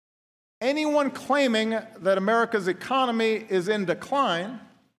Anyone claiming that America's economy is in decline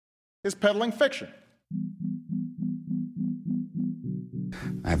is peddling fiction.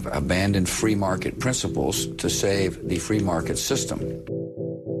 I've abandoned free market principles to save the free market system.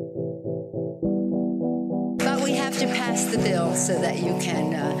 But we have to pass the bill so that you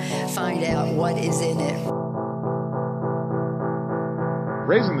can find out what is in it.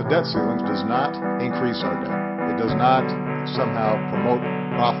 Raising the debt ceilings does not increase our debt. It does not somehow promote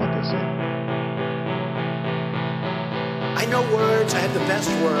profligacy. I know words. I have the best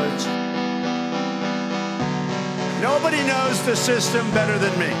words. Nobody knows the system better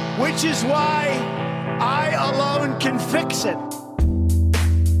than me, which is why I alone can fix it.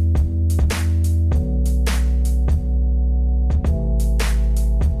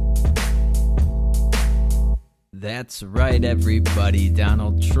 That's right, everybody.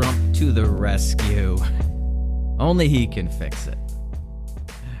 Donald Trump to the rescue. Only he can fix it.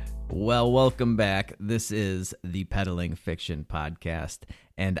 Well, welcome back. This is the Peddling Fiction Podcast,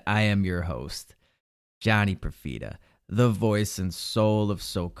 and I am your host, Johnny Profita, the voice and soul of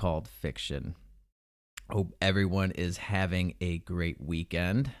so-called fiction. Hope everyone is having a great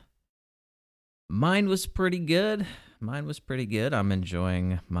weekend. Mine was pretty good. I'm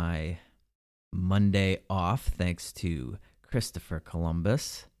enjoying my Monday off thanks to Christopher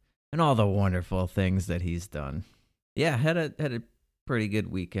Columbus and all the wonderful things that he's done. Yeah, had a pretty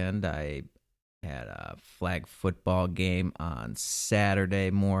good weekend. I had a flag football game on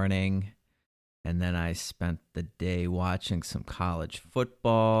Saturday morning, and then I spent the day watching some college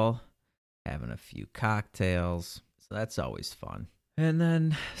football, having a few cocktails, so that's always fun. And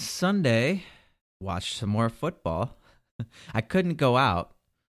then Sunday, watched some more football. I couldn't go out.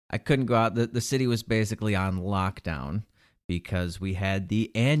 The city was basically on lockdown because we had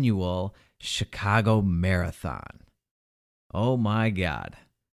the annual Chicago Marathon. Oh my God.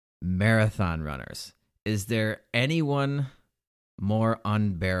 Marathon runners. Is there anyone more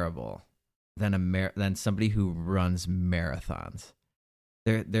unbearable than somebody who runs marathons?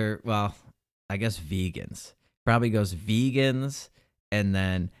 They're well, I guess vegans. Probably goes vegans and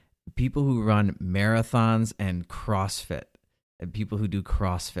then people who run marathons and CrossFit. And people who do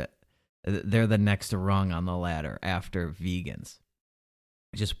CrossFit. They're the next rung on the ladder after vegans.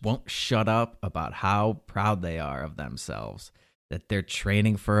 Just won't shut up about how proud they are of themselves, that they're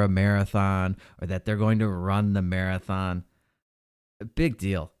training for a marathon or that they're going to run the marathon. Big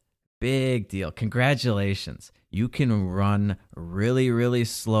deal. Congratulations. You can run really, really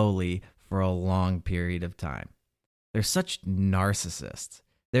slowly for a long period of time. They're such narcissists.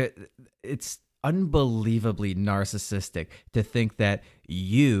 It's unbelievably narcissistic to think that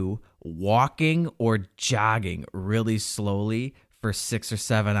you walking or jogging really slowly for 6 or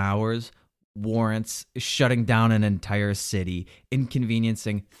 7 hours warrants shutting down an entire city,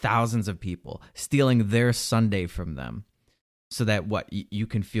 inconveniencing thousands of people, stealing their Sunday from them, so that you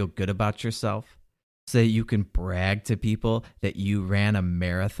can feel good about yourself, so that you can brag to people that you ran a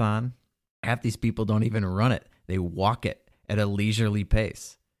marathon. Half these people don't even run it. They walk it at a leisurely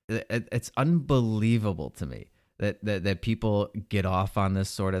pace. It's unbelievable to me that people get off on this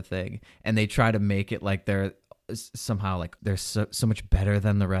sort of thing, and they try to make it like they're somehow like they're so much better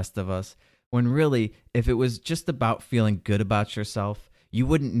than the rest of us, when really, if it was just about feeling good about yourself, you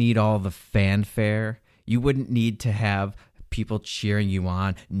wouldn't need all the fanfare. You wouldn't need to have people cheering you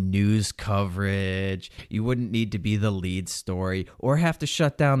on, news coverage. You wouldn't need to be the lead story or have to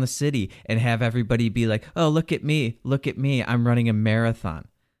shut down the city and have everybody be like, oh, look at me, I'm running a marathon.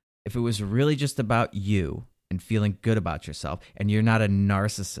 If it was really just about you and feeling good about yourself and you're not a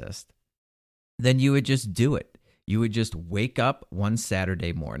narcissist, then you would just do it. You would just wake up one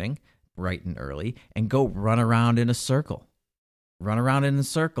Saturday morning, bright and early, and go run around in a circle. Run around in a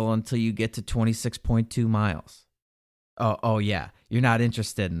circle until you get to 26.2 miles. Oh yeah, you're not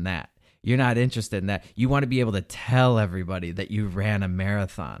interested in that. You want to be able to tell everybody that you ran a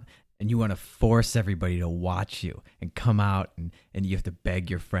marathon, and you want to force everybody to watch you and come out, and you have to beg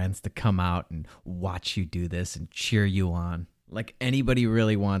your friends to come out and watch you do this and cheer you on. Like anybody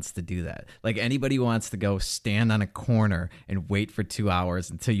really wants to do that. Like anybody wants to go stand on a corner and wait for 2 hours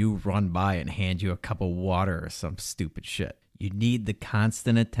until you run by and hand you a cup of water or some stupid shit. You need the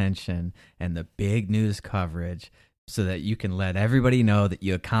constant attention and the big news coverage so that you can let everybody know that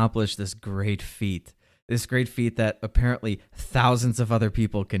you accomplished this great feat that apparently thousands of other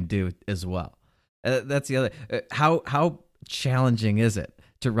people can do as well. That's the other. How challenging is it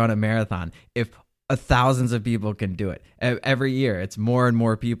to run a marathon if thousands of people can do it? Every year, it's more and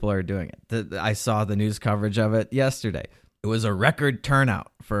more people are doing it. I saw the news coverage of it yesterday. It was a record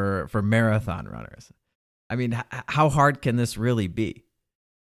turnout for marathon runners. I mean, how hard can this really be?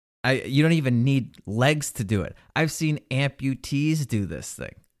 You don't even need legs to do it. I've seen amputees do this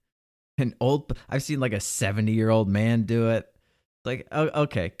thing. I've seen like a 70-year-old man do it. Like, oh,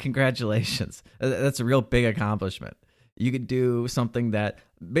 okay, congratulations. That's a real big accomplishment. You could do something that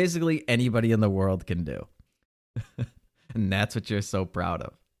basically anybody in the world can do. And that's what you're so proud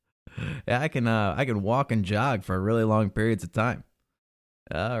of. Yeah, I can walk and jog for really long periods of time.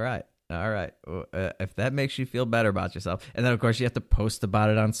 All right. If that makes you feel better about yourself. And then, of course, you have to post about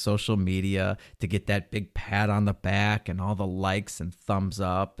it on social media to get that big pat on the back and all the likes and thumbs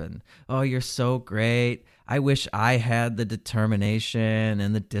up. And, oh, you're so great. I wish I had the determination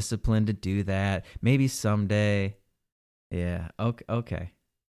and the discipline to do that. Maybe someday. Yeah, okay.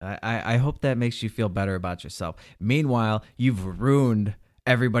 I hope that makes you feel better about yourself. Meanwhile, you've ruined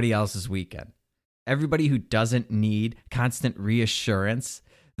everybody else's weekend. Everybody who doesn't need constant reassurance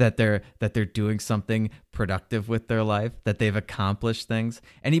that they're doing something productive with their life, that they've accomplished things.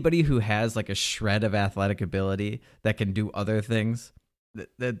 Anybody who has like a shred of athletic ability that can do other things,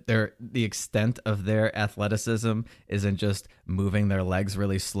 that the extent of their athleticism isn't just moving their legs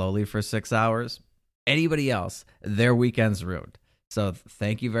really slowly for 6 hours. Anybody else, their weekend's ruined. So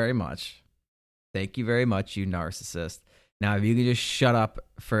thank you very much. Thank you very much, you narcissist. Now, if you can just shut up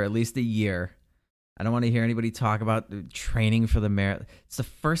for at least a year. I don't want to hear anybody talk about training for the marathon. It's the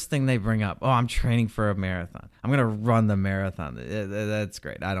first thing they bring up. Oh, I'm training for a marathon. I'm going to run the marathon. That's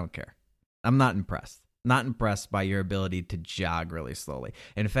great. I don't care. I'm not impressed. Not impressed by your ability to jog really slowly.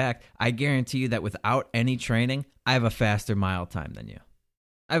 In fact, I guarantee you that without any training, I have a faster mile time than you.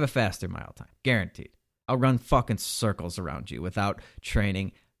 I have a faster mile time. Guaranteed. I'll run fucking circles around you without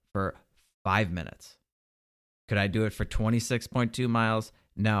training for 5 minutes. Could I do it for 26.2 miles?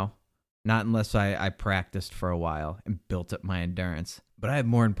 No. Not unless I practiced for a while and built up my endurance. But I have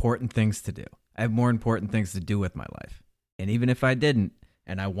more important things to do. I have more important things to do with my life. And even if I didn't,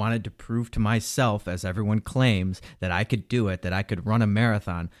 and I wanted to prove to myself, as everyone claims, that I could do it, that I could run a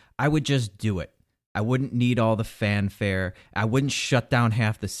marathon, I would just do it. I wouldn't need all the fanfare. I wouldn't shut down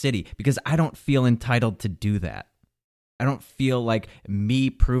half the city because I don't feel entitled to do that. I don't feel like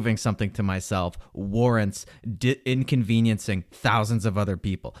me proving something to myself warrants inconveniencing thousands of other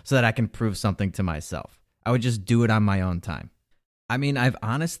people so that I can prove something to myself. I would just do it on my own time. I mean, I've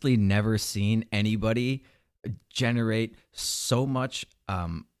honestly never seen anybody generate so much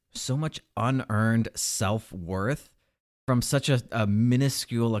unearned self-worth from such a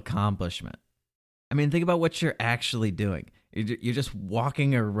minuscule accomplishment. I mean, think about what you're actually doing. You're just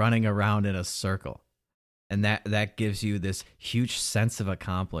walking or running around in a circle. And that gives you this huge sense of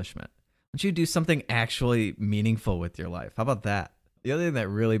accomplishment. Why don't you do something actually meaningful with your life? How about that? The other thing that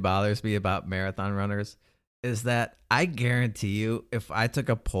really bothers me about marathon runners is that I guarantee you, if I took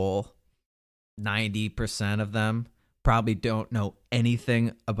a poll, 90% of them probably don't know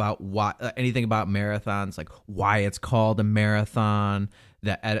anything about marathons, like why it's called a marathon,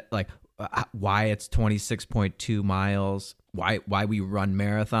 why it's 26.2 miles. Why we run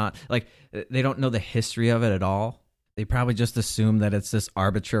marathon. Like, they don't know the history of it at all. They probably just assume that it's this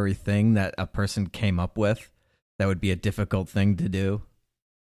arbitrary thing that a person came up with that would be a difficult thing to do.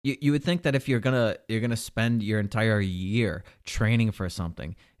 You would think that if you're gonna spend your entire year training for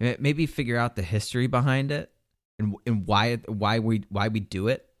something, maybe figure out the history behind it and why we do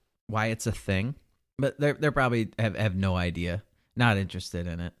it, why it's a thing. But they're probably have no idea, not interested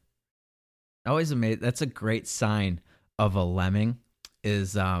in it. Always amazed. That's a great sign of a lemming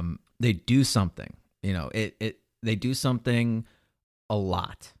is they do something. They do something a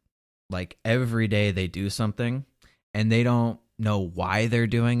lot. Like every day they do something and they don't know why they're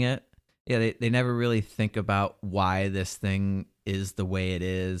doing it. Yeah, they never really think about why this thing is the way it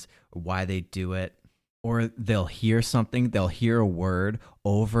is or why they do it. Or they'll hear something, they'll hear a word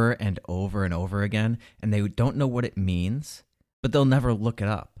over and over and over again, and they don't know what it means, but they'll never look it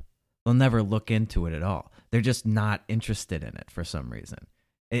up. They'll never look into it at all. They're just not interested in it for some reason.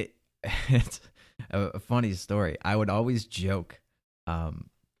 It's a funny story. I would always joke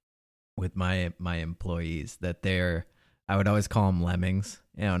with my employees that I would always call them lemmings,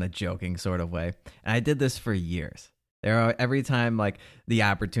 in a joking sort of way. And I did this for years. Every time like the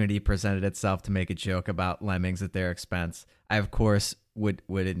opportunity presented itself to make a joke about lemmings at their expense, I of course would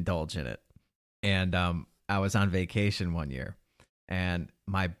indulge in it. And I was on vacation one year. And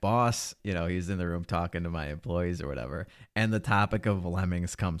my boss, he's in the room talking to my employees or whatever, and the topic of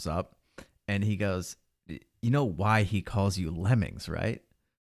lemmings comes up, and he goes, "You know why he calls you lemmings, right?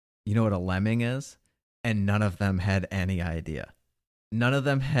 You know what a lemming is?" And none of them had any idea. None of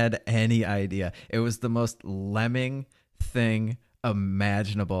them had any idea. It was the most lemming thing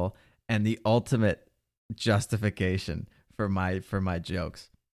imaginable and the ultimate justification for my jokes.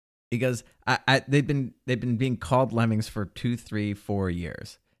 He goes, they've been being called lemmings for 2, 3, 4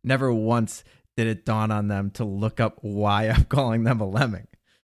 years. Never once did it dawn on them to look up why I'm calling them a lemming.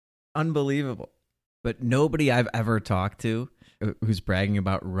 Unbelievable. But nobody I've ever talked to who's bragging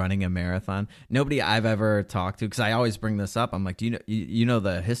about running a marathon, nobody I've ever talked to, because I always bring this up. I'm like, do you know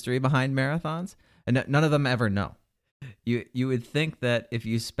the history behind marathons? And none of them ever know. You would think that if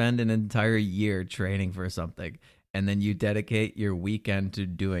you spend an entire year training for something and then you dedicate your weekend to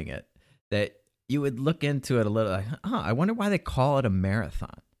doing it, that you would look into it a little like, I wonder why they call it a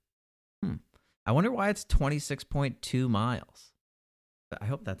marathon. I wonder why it's 26.2 miles. I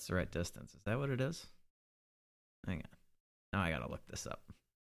hope that's the right distance. Is that what it is? Hang on. Now I got to look this up.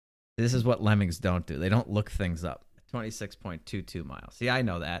 This is what lemmings don't do. They don't look things up. 26.22 miles. See, I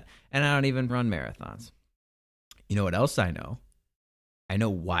know that. And I don't even run marathons. You know what else I know? I know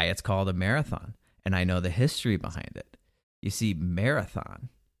why it's called a marathon. And I know the history behind it. You see, Marathon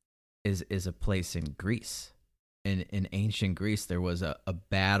is a place in Greece. In ancient Greece, there was a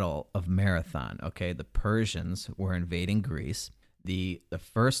battle of Marathon. Okay, the Persians were invading Greece. The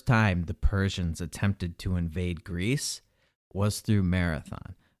first time the Persians attempted to invade Greece was through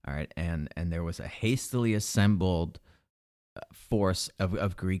Marathon. All right, and there was a hastily assembled force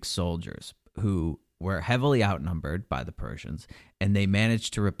of Greek soldiers who were heavily outnumbered by the Persians, and they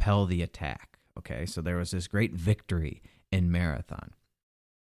managed to repel the attack. Okay, so there was this great victory in Marathon.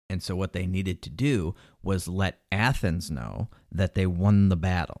 And so what they needed to do was let Athens know that they won the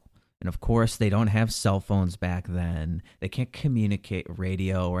battle. And of course, they don't have cell phones back then. They can't communicate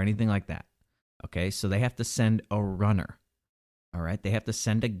radio or anything like that. Okay, so they have to send a runner. All right, they have to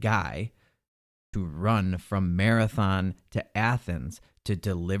send a guy to run from Marathon to Athens to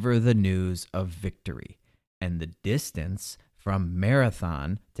deliver the news of victory. And the distance from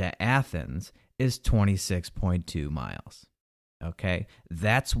Marathon to Athens is 26.2 miles. Okay,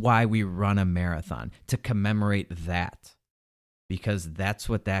 that's why we run a marathon, to commemorate that, because that's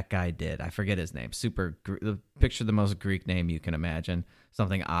what that guy did. I forget his name. Picture the most Greek name you can imagine.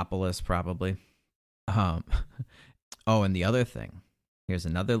 Something Opolis, probably. Oh, and the other thing. Here's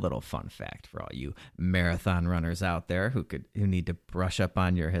another little fun fact for all you marathon runners out there who need to brush up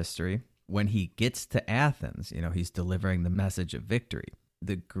on your history. When he gets to Athens, he's delivering the message of victory.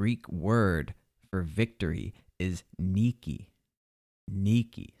 The Greek word for victory is Nike.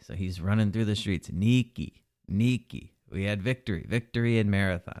 Nike. So he's running through the streets. Nike. We had victory in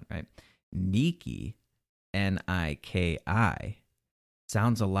Marathon, right? Nike, Niki,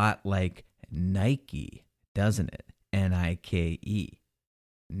 sounds a lot like Nike, doesn't it? Nike.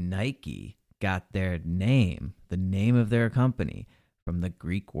 Nike got their name, the name of their company, from the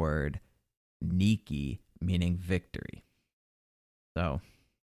Greek word Nike, meaning victory. So,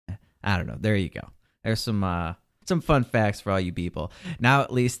 I don't know. There you go. There's some fun facts for all you people. Now,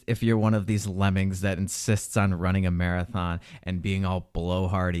 at least if you're one of these lemmings that insists on running a marathon and being all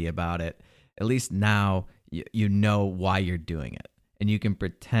blowhardy about it, at least now you know why you're doing it. And you can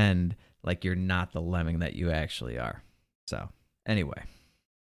pretend like you're not the lemming that you actually are. So, anyway,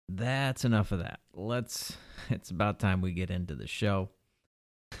 that's enough of that. It's about time we get into the show.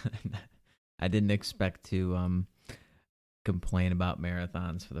 I didn't expect to complain about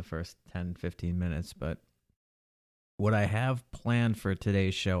marathons for the first 10, 15 minutes, but what I have planned for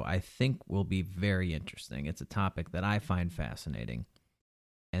today's show, I think, will be very interesting. It's a topic that I find fascinating,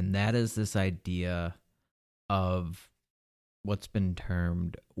 and that is this idea of what's been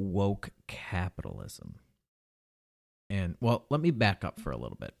termed woke capitalism. And, well, let me back up for a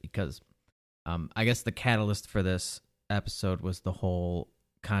little bit, because I guess the catalyst for this episode was the whole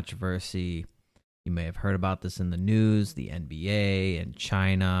controversy. You may have heard about this in the news, the NBA and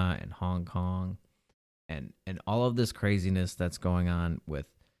China and Hong Kong. And all of this craziness that's going on with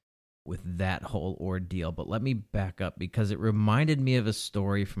that whole ordeal. But let me back up, because it reminded me of a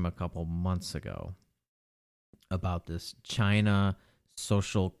story from a couple months ago about this China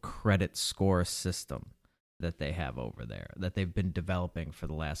social credit score system that they have over there, that they've been developing for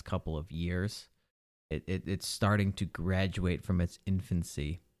the last couple of years. It's starting to graduate from its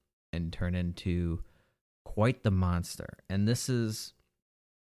infancy and turn into quite the monster. And this is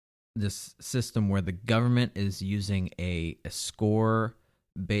this system where the government is using a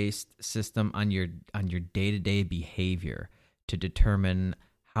score-based system on your day-to-day behavior to determine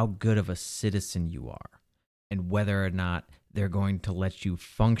how good of a citizen you are and whether or not they're going to let you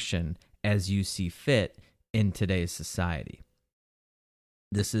function as you see fit in today's society.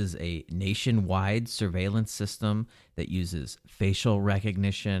 This is a nationwide surveillance system that uses facial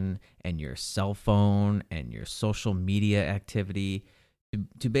recognition and your cell phone and your social media activity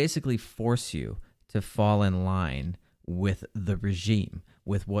to basically force you to fall in line with the regime,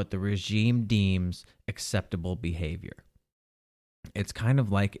 with what the regime deems acceptable behavior. It's kind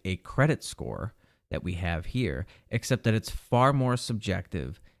of like a credit score that we have here, except that it's far more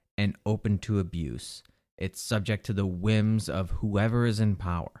subjective and open to abuse. It's subject to the whims of whoever is in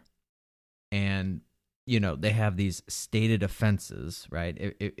power. And, they have these stated offenses, right?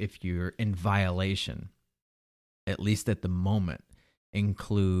 If you're in violation, at least at the moment,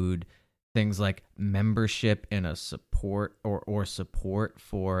 include things like membership in a support or support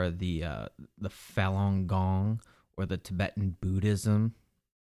for the Falun Gong or the Tibetan Buddhism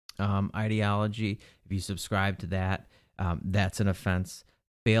ideology. If you subscribe to that, that's an offense.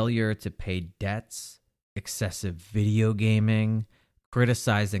 Failure to pay debts, excessive video gaming,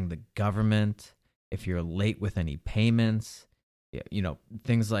 criticizing the government, if you're late with any payments,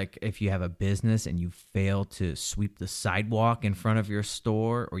 things like if you have a business and you fail to sweep the sidewalk in front of your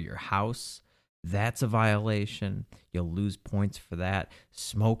store or your house, that's a violation. You'll lose points for that.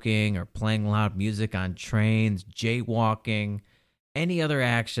 Smoking or playing loud music on trains, jaywalking, any other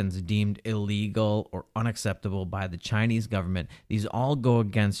actions deemed illegal or unacceptable by the Chinese government, these all go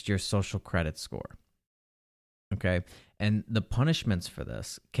against your social credit score. Okay? And the punishments for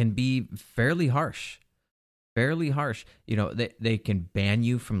this can be fairly harsh. They can ban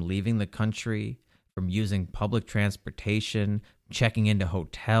you from leaving the country, from using public transportation, checking into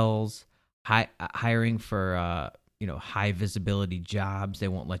hotels, hiring for high visibility jobs. They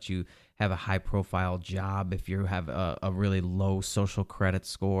won't let you have a high profile job if you have a really low social credit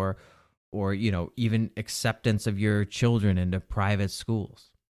score, or even acceptance of your children into private schools.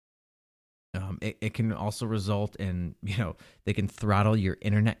 It can also result in, they can throttle your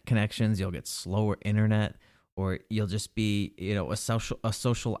internet connections. You'll get slower internet, or you'll just be, a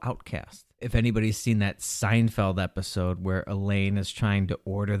social outcast. If anybody's seen that Seinfeld episode where Elaine is trying to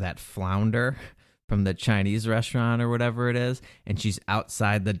order that flounder from the Chinese restaurant or whatever it is, and she's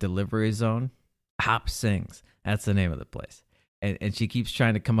outside the delivery zone, Hop Sings, that's the name of the place. And she keeps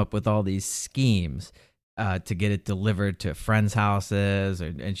trying to come up with all these schemes to get it delivered to friends' houses,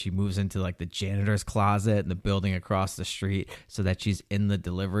 and she moves into like the janitor's closet in the building across the street so that she's in the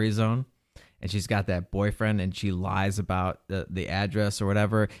delivery zone. And she's got that boyfriend, and she lies about the address or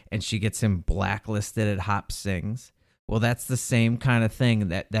whatever, and she gets him blacklisted at Hop Sings. Well, that's the same kind of thing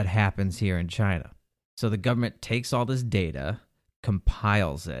that happens here in China. So the government takes all this data,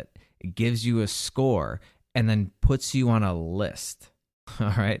 compiles it gives you a score, and then puts you on a list.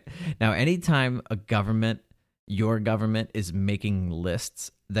 All right. Now, anytime your government is making lists,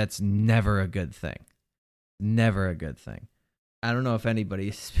 that's never a good thing. Never a good thing. I don't know if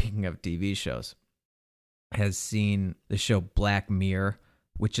anybody, speaking of TV shows, has seen the show Black Mirror,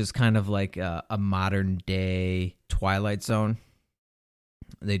 which is kind of like a modern day Twilight Zone.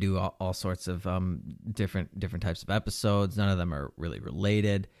 They do all sorts of different types of episodes. None of them are really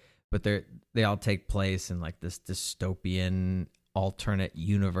related, but they all take place in like this dystopian alternate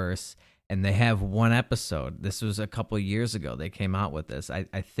universe. And they have one episode. This was a couple of years ago. They came out with this. I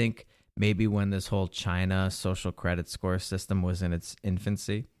think maybe when this whole China social credit score system was in its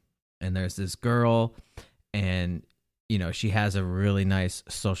infancy. And there's this girl, and she has a really nice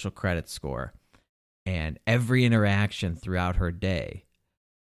social credit score. And every interaction throughout her day,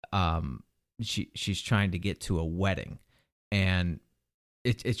 she's trying to get to a wedding, and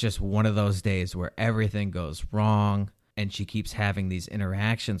it's just one of those days where everything goes wrong, and she keeps having these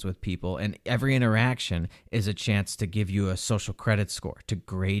interactions with people, and every interaction is a chance to give you a social credit score, to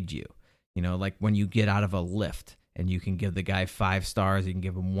grade you. Like when you get out of a lift and you can give the guy 5 stars, you can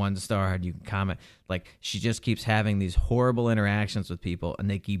give him 1 star, and you can comment. Like, she just keeps having these horrible interactions with people, and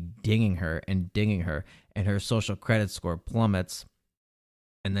they keep dinging her, and her social credit score plummets.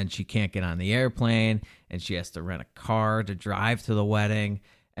 And then she can't get on the airplane, and she has to rent a car to drive to the wedding,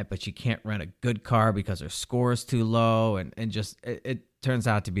 but she can't rent a good car because her score is too low, and just it turns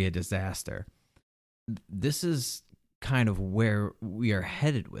out to be a disaster. This is kind of where we are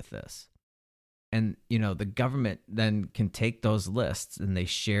headed with this. And, the government then can take those lists, and they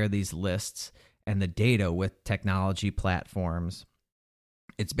share these lists and the data with technology platforms.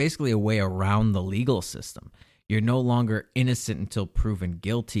 It's basically a way around the legal system. You're no longer innocent until proven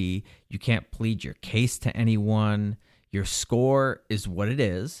guilty. You can't plead your case to anyone. Your score is what it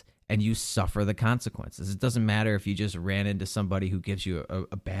is, and you suffer the consequences. It doesn't matter if you just ran into somebody who gives you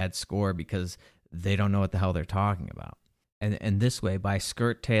a bad score because they don't know what the hell they're talking about. And this way, by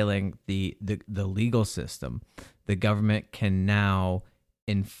skirt-tailing the legal system, the government can now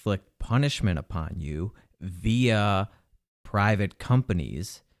inflict punishment upon you via private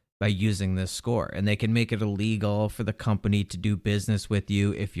companies by using this score. And they can make it illegal for the company to do business with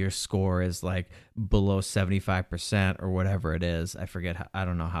you if your score is like below 75% or whatever it is. I forget. I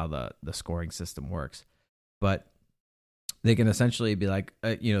don't know how the scoring system works, but they can essentially be like,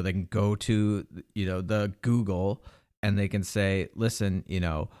 they can go to, the Google and they can say, listen,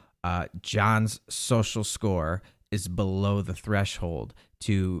 John's social score is below the threshold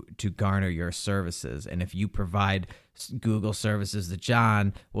to garner your services. And if you provide Google services to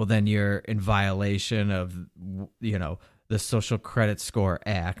John, well, then you're in violation of, the Social Credit Score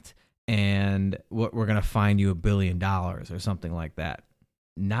Act, and we're going to fine you $1 billion or something like that.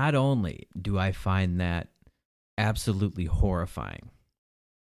 Not only do I find that absolutely horrifying,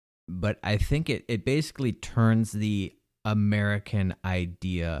 but I think it basically turns the American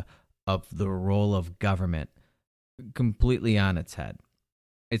idea of the role of government completely on its head.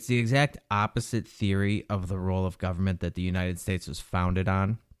 It's the exact opposite theory of the role of government that the United States was founded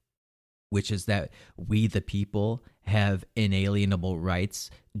on, which is that we, the people, have inalienable rights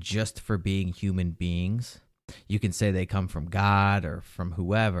just for being human beings. You can say they come from God or from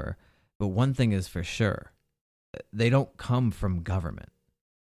whoever, but one thing is for sure, they don't come from government.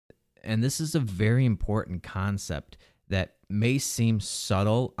 And this is a very important concept that may seem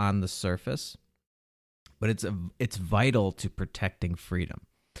subtle on the surface, but it's vital to protecting freedom.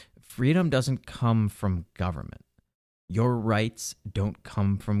 Freedom doesn't come from government. Your rights don't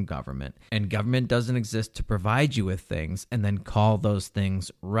come from government, and government doesn't exist to provide you with things and then call those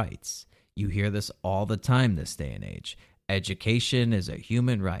things rights. You hear this all the time this day and age. Education is a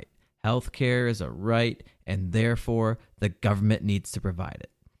human right. Healthcare is a right, and therefore the government needs to provide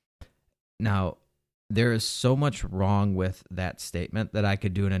it. Now, there is so much wrong with that statement that I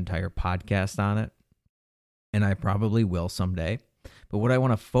could do an entire podcast on it, and I probably will someday. But what I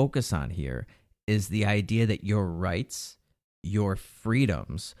want to focus on here is the idea that your rights, your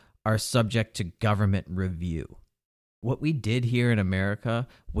freedoms, are subject to government review. What we did here in America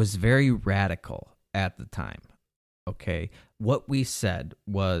was very radical at the time, okay? What we said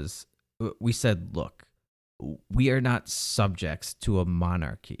was, look, we are not subjects to a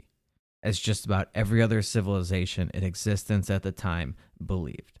monarchy, as just about every other civilization in existence at the time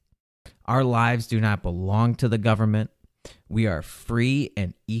believed. Our lives do not belong to the government. We are free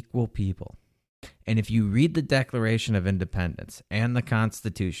and equal people. And if you read the Declaration of Independence and the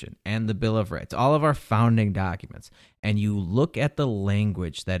Constitution and the Bill of Rights, all of our founding documents, and you look at the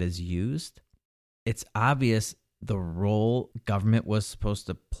language that is used, it's obvious the role government was supposed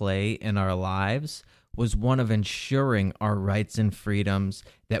to play in our lives was one of ensuring our rights and freedoms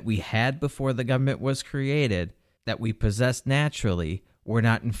that we had before the government was created, that we possessed naturally, were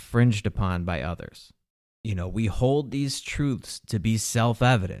not infringed upon by others. We hold these truths to be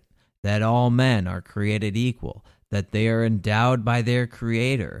self-evident, that all men are created equal, that they are endowed by their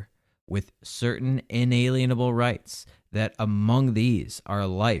Creator with certain inalienable rights, that among these are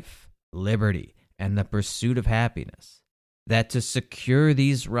life, liberty, and the pursuit of happiness, that to secure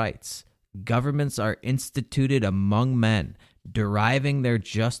these rights, governments are instituted among men, deriving their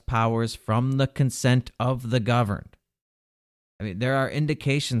just powers from the consent of the governed. I mean, there are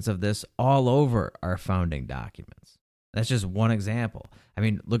indications of this all over our founding documents. That's just one example. I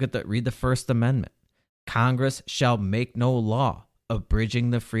mean, read the First Amendment. Congress shall make no law abridging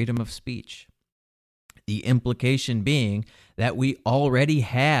the freedom of speech. The implication being that we already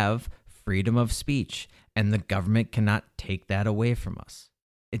have freedom of speech, and the government cannot take that away from us.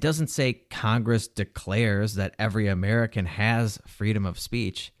 It doesn't say Congress declares that every American has freedom of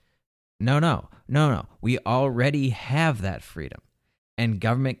speech. No. We already have that freedom, and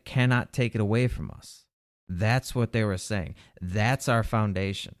government cannot take it away from us. That's what they were saying. That's our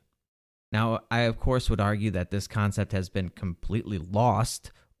foundation. Now, I, of course, would argue that this concept has been completely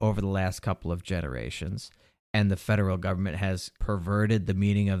lost over the last couple of generations, and the federal government has perverted the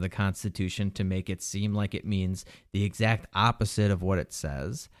meaning of the Constitution to make it seem like it means the exact opposite of what it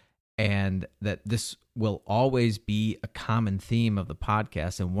says, and that this will always be a common theme of the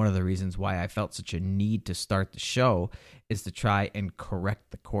podcast. And one of the reasons why I felt such a need to start the show is to try and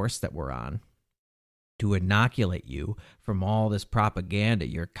correct the course that we're on, to inoculate you from all this propaganda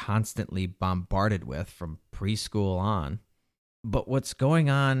you're constantly bombarded with from preschool on. But what's going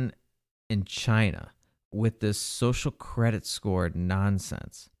on in China with this social credit score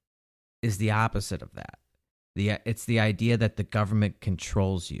nonsense is the opposite of that. It's the idea that the government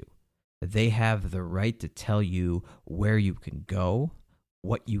controls you. They have the right to tell you where you can go,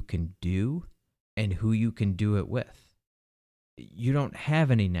 what you can do, and who you can do it with. You don't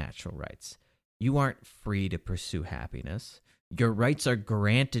have any natural rights. You aren't free to pursue happiness. Your rights are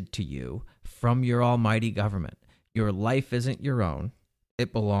granted to you from your almighty government. Your life isn't your own.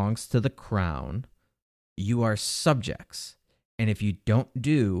 it belongs to the crown. You are subjects. And if you don't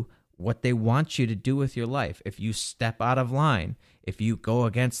do what they want you to do with your life, if you step out of line, if you go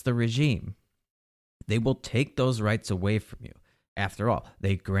against the regime, they will take those rights away from you. After all,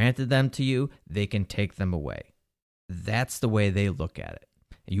 they granted them to you, they can take them away. That's the way they look at it.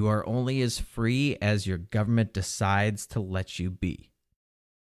 You are only as free as your government decides to let you be.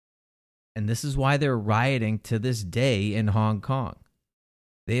 And this is why they're rioting to this day in Hong Kong.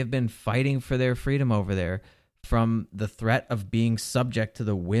 They have been fighting for their freedom over there from the threat of being subject to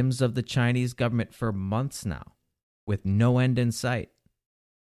the whims of the Chinese government for months now, with no end in sight.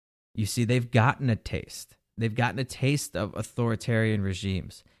 You see, they've gotten a taste. They've gotten a taste of authoritarian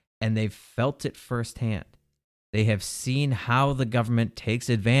regimes, and they've felt it firsthand. They have seen how the government takes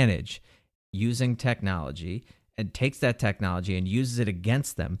advantage using technology and takes that technology and uses it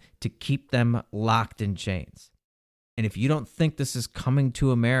against them to keep them locked in chains. And if you don't think this is coming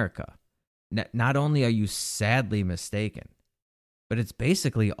to America, not only are you sadly mistaken, but it's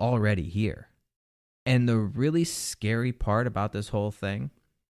basically already here. And the really scary part about this whole thing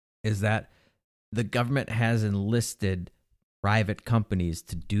is that the government has enlisted private companies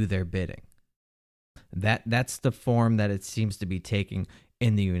to do their bidding. That's the form that it seems to be taking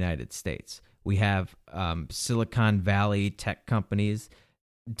in the United States. We have Silicon Valley tech companies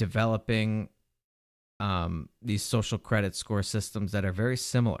developing these social credit score systems that are very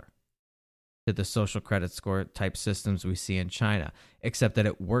similar to the social credit score type systems we see in China, except that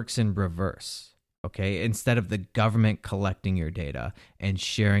it works in reverse. Okay, instead of the government collecting your data and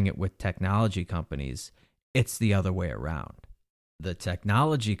sharing it with technology companies, it's the other way around. The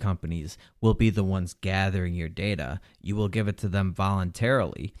technology companies will be the ones gathering your data. You will give it to them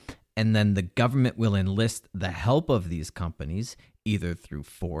voluntarily, and then the government will enlist the help of these companies either through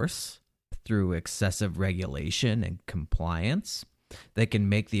force, through excessive regulation and compliance. They can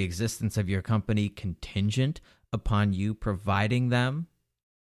make the existence of your company contingent upon you providing them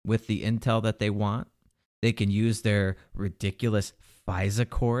with the intel that they want. They can use their ridiculous FISA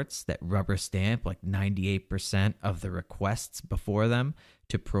courts that rubber stamp like 98% of the requests before them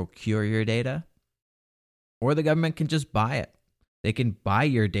to procure your data. Or the government can just buy it. They can buy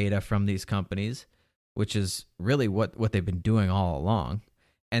your data from these companies, which is really what they've been doing all along.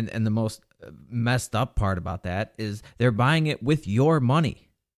 And the most messed up part about that is they're buying it with your money.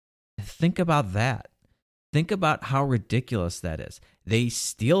 Think about that. Think about how ridiculous that is. They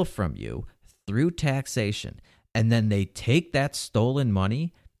steal from you through taxation, and then they take that stolen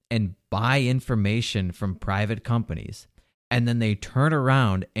money and buy information from private companies. And then they turn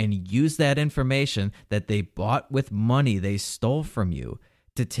around and use that information that they bought with money they stole from you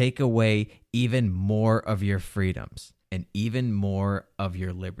to take away even more of your freedoms and even more of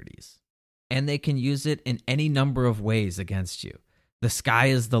your liberties. And they can use it in any number of ways against you. The sky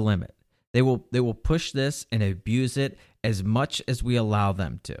is the limit. They will push this and abuse it as much as we allow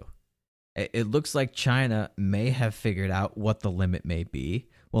them to. It looks like China may have figured out what the limit may be.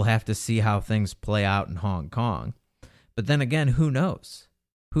 We'll have to see how things play out in Hong Kong. But then again, who knows?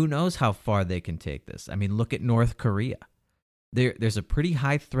 Who knows how far they can take this? I mean, look at North Korea. There's a pretty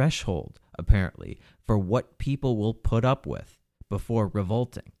high threshold, apparently, for what people will put up with before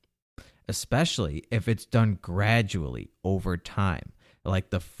revolting, especially if it's done gradually over time,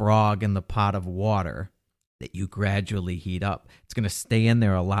 like the frog in the pot of water that you gradually heat up. It's going to stay in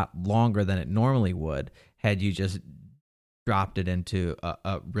there a lot longer than it normally would had you just dropped it into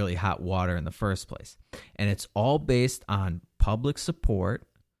a really hot water in the first place. And it's all based on public support.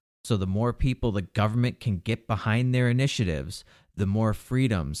 So the more people the government can get behind their initiatives, the more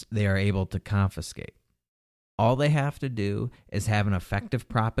freedoms they are able to confiscate. All they have to do is have an effective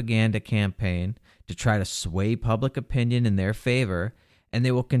propaganda campaign to try to sway public opinion in their favor, and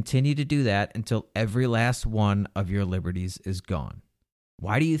they will continue to do that until every last one of your liberties is gone.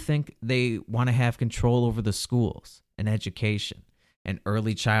 Why do you think they want to have control over the schools and education and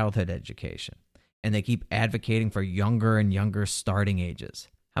early childhood education? And they keep advocating for younger and younger starting ages.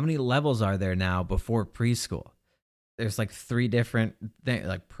 How many levels are there now before preschool? There's like 3 different things,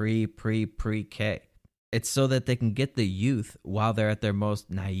 like pre-K. It's so that they can get the youth while they're at their most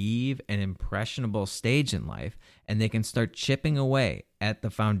naive and impressionable stage in life, and they can start chipping away at the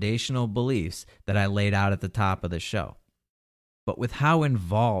foundational beliefs that I laid out at the top of the show. But with how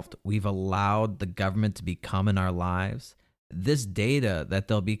involved we've allowed the government to become in our lives, this data that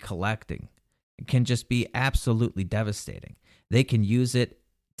they'll be collecting can just be absolutely devastating. They can use it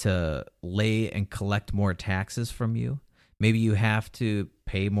to lay and collect more taxes from you. Maybe you have to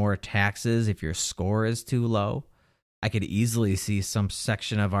pay more taxes if your score is too low. I could easily see some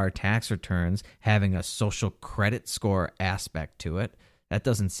section of our tax returns having a social credit score aspect to it. That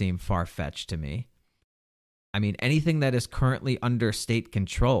doesn't seem far-fetched to me. I mean, anything that is currently under state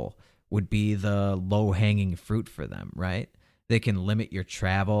control would be the low-hanging fruit for them, right? They can limit your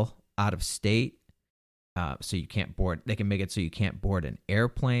travel out of state, so you can't board. They can make it so you can't board an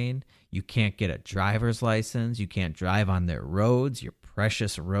airplane. You can't get a driver's license. You can't drive on their roads, your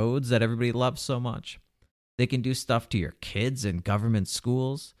precious roads that everybody loves so much. They can do stuff to your kids in government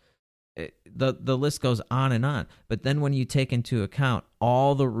schools. The list goes on and on. But then when you take into account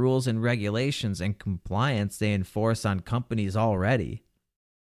all the rules and regulations and compliance they enforce on companies already,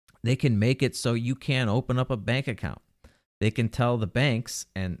 they can make it so you can't open up a bank account. They can tell the banks,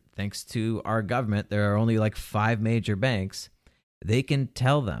 and thanks to our government, there are only like 5 major banks. They can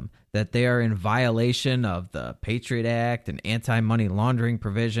tell them that they are in violation of the Patriot Act and anti-money laundering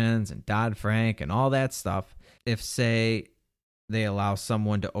provisions and Dodd-Frank and all that stuff if, say, they allow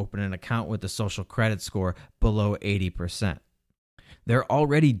someone to open an account with a social credit score below 80%. They're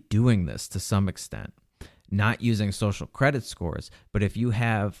already doing this to some extent, not using social credit scores, but if you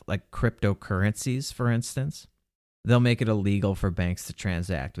have like cryptocurrencies, for instance, they'll make it illegal for banks to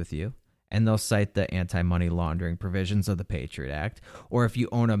transact with you, and they'll cite the anti-money laundering provisions of the Patriot Act. Or if you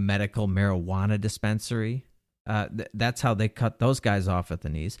own a medical marijuana dispensary, that's how they cut those guys off at the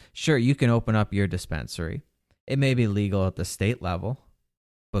knees. Sure, you can open up your dispensary. It may be legal at the state level,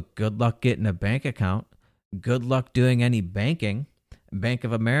 but good luck getting a bank account. Good luck doing any banking. Bank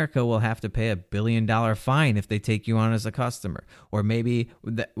of America will have to pay $1 billion fine if they take you on as a customer, or maybe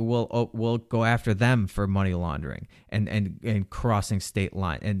we'll go after them for money laundering and crossing state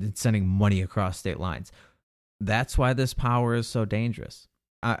line and sending money across state lines. That's why this power is so dangerous.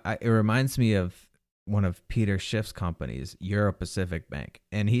 It reminds me of one of Peter Schiff's companies, Euro Pacific Bank,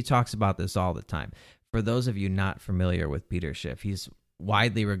 and he talks about this all the time. For those of you not familiar with Peter Schiff, he's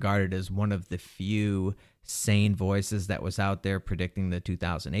widely regarded as one of the few sane voices that was out there predicting the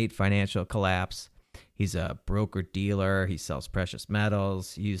 2008 financial collapse. He's a broker-dealer. He sells precious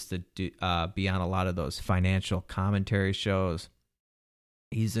metals. He used to be on a lot of those financial commentary shows.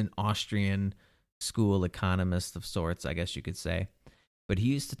 He's an Austrian school economist of sorts, I guess you could say. But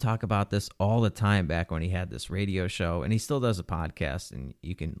he used to talk about this all the time back when he had this radio show, and he still does a podcast, and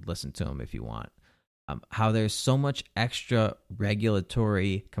you can listen to him if you want. How there's so much extra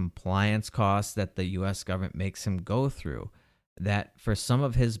regulatory compliance costs that the U.S. government makes him go through that for some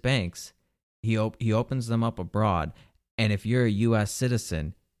of his banks, he opens them up abroad, and if you're a U.S.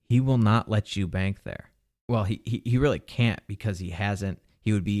 citizen, he will not let you bank there. Well, he really can't because he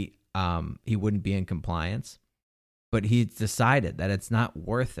wouldn't be in compliance, but he's decided that it's not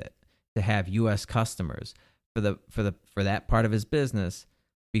worth it to have U.S. customers for that part of his business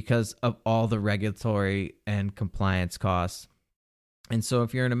because of all the regulatory and compliance costs. And so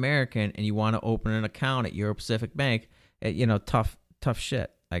if you're an American and you want to open an account at Euro Pacific Bank, tough shit,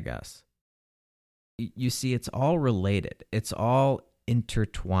 I guess. You see, it's all related. It's all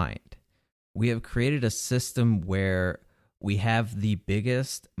intertwined. We have created a system where we have the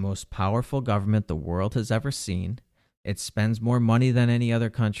biggest, most powerful government the world has ever seen. It spends more money than any other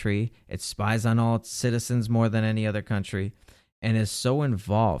country. It spies on all its citizens more than any other country, and is so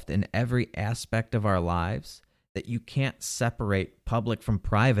involved in every aspect of our lives that you can't separate public from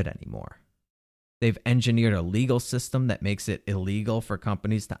private anymore. They've engineered a legal system that makes it illegal for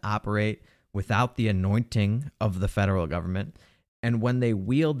companies to operate without the anointing of the federal government. And when they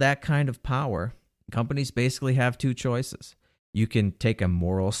wield that kind of power, companies basically have 2 choices. You can take a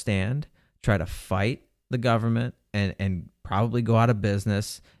moral stand, try to fight the government, and probably go out of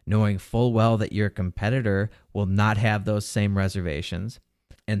business, knowing full well that your competitor will not have those same reservations,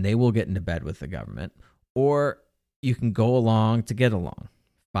 and they will get into bed with the government. Or you can go along to get along,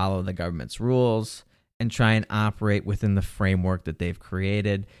 follow the government's rules, and try and operate within the framework that they've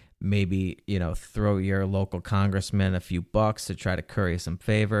created. Maybe, throw your local congressman a few bucks to try to curry some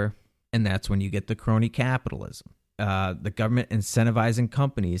favor. And that's when you get the crony capitalism. The government incentivizing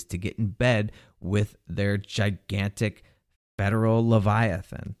companies to get in bed with their gigantic federal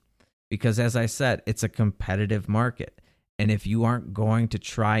leviathan. Because as I said, it's a competitive market. And if you aren't going to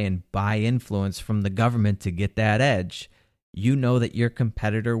try and buy influence from the government to get that edge, you know that your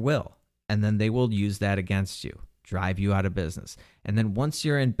competitor will. And then they will use that against you, drive you out of business. And then once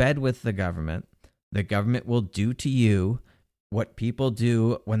you're in bed with the government will do to you what people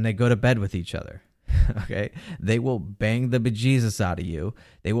do when they go to bed with each other. Okay, they will bang the bejesus out of you.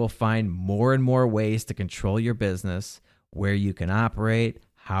 They will find more and more ways to control your business, where you can operate,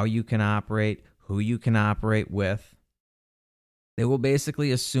 how you can operate, who you can operate with. They will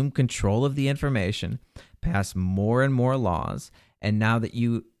basically assume control of the information, pass more and more laws, and now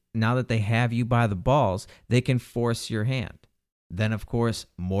that they have you by the balls, they can force your hand. Then, of course,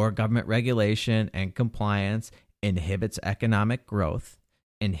 more government regulation and compliance inhibits economic growth,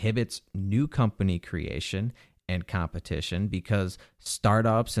 inhibits new company creation and competition, because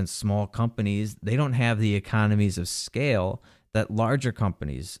startups and small companies, they don't have the economies of scale that larger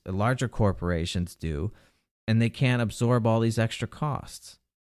companies, larger corporations do, and they can't absorb all these extra costs.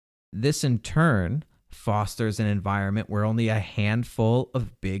 This in turn fosters an environment where only a handful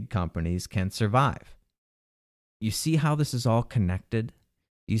of big companies can survive. You see how this is all connected?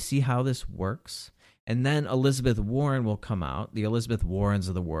 You see how this works? And then Elizabeth Warren will come out, the Elizabeth Warrens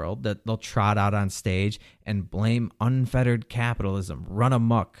of the world, that they'll trot out on stage and blame unfettered capitalism, run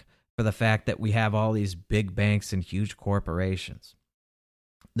amok, for the fact that we have all these big banks and huge corporations.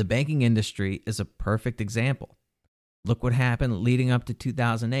 The banking industry is a perfect example. Look what happened leading up to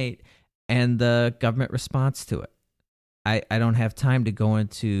 2008 and the government response to it. I don't have time to go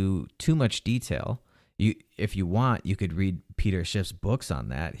into too much detail. If you want, you could read Peter Schiff's books on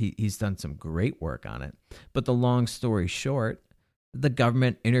that. He's done some great work on it. But the long story short, the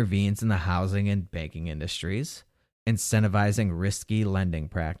government intervenes in the housing and banking industries, incentivizing risky lending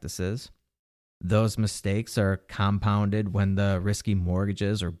practices. Those mistakes are compounded when the risky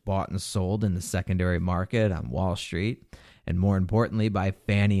mortgages are bought and sold in the secondary market on Wall Street, and more importantly by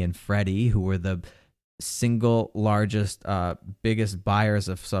Fannie and Freddie, who were the single largest, biggest buyers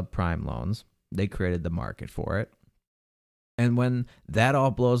of subprime loans. They created the market for it. And when that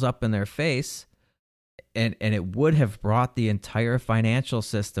all blows up in their face, and it would have brought the entire financial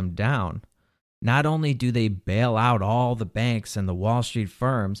system down, not only do they bail out all the banks and the Wall Street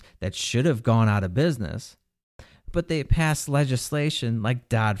firms that should have gone out of business, but they pass legislation like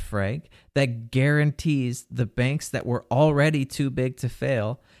Dodd-Frank that guarantees the banks that were already too big to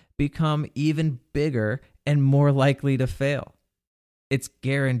fail become even bigger and more likely to fail. It's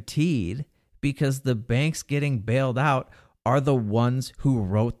guaranteed because the banks getting bailed out are the ones who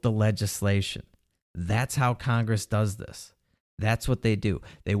wrote the legislation. That's how Congress does this. That's what they do.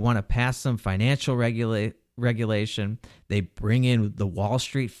 They want to pass some financial regulation. They bring in the Wall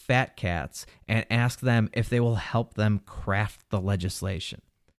Street fat cats and ask them if they will help them craft the legislation.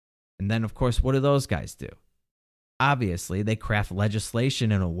 And then, of course, what do those guys do? Obviously, they craft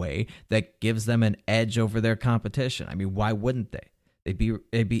legislation in a way that gives them an edge over their competition. I mean, why wouldn't they?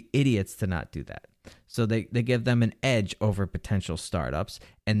 They'd be idiots to not do that. So they give them an edge over potential startups,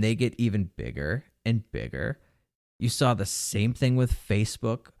 and they get even bigger and bigger. You saw the same thing with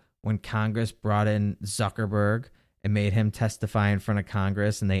Facebook when Congress brought in Zuckerberg and made him testify in front of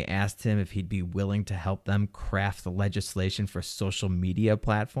Congress, and they asked him if he'd be willing to help them craft the legislation for social media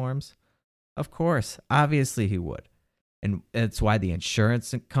platforms. Of course, obviously he would. And that's why the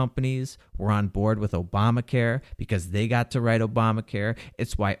insurance companies were on board with Obamacare, because they got to write Obamacare.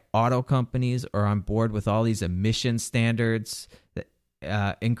 It's why auto companies are on board with all these emission standards,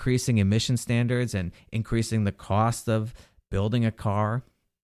 increasing emission standards and increasing the cost of building a car,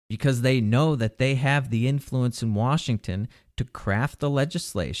 because they know that they have the influence in Washington to craft the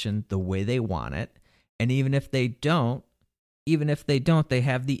legislation the way they want it. And even if they don't, they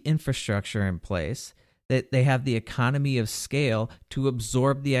have the infrastructure in place, that they have the economy of scale to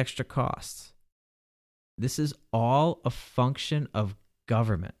absorb the extra costs. This is all a function of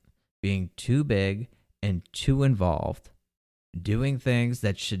government being too big and too involved, doing things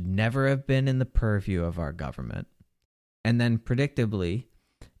that should never have been in the purview of our government. And then predictably,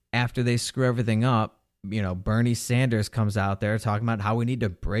 after they screw everything up, Bernie Sanders comes out there talking about how we need to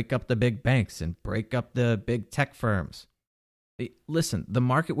break up the big banks and break up the big tech firms. Listen, the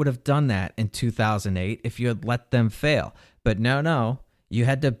market would have done that in 2008 if you had let them fail. But no, you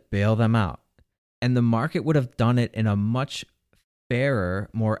had to bail them out. And the market would have done it in a much fairer,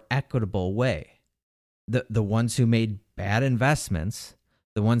 more equitable way. The ones who made bad investments,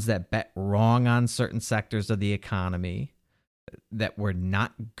 the ones that bet wrong on certain sectors of the economy, that were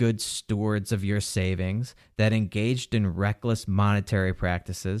not good stewards of your savings, that engaged in reckless monetary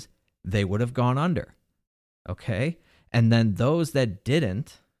practices, they would have gone under. Okay? And then those that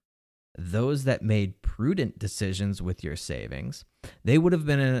didn't, those that made prudent decisions with your savings, they would have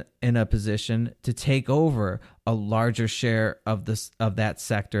been in a position to take over a larger share of that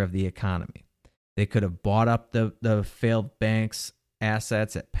sector of the economy. They could have bought up the failed banks'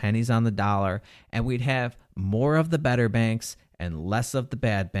 assets at pennies on the dollar, and we'd have more of the better banks and less of the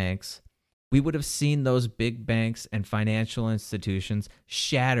bad banks. We would have seen those big banks and financial institutions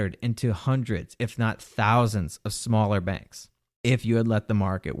shattered into hundreds, if not thousands, of smaller banks if you had let the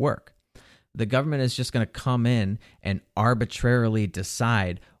market work. The government is just going to come in and arbitrarily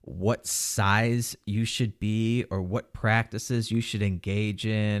decide what size you should be or what practices you should engage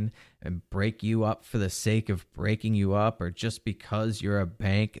in and break you up for the sake of breaking you up, or just because you're a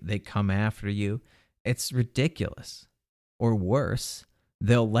bank, they come after you. It's ridiculous. Or worse,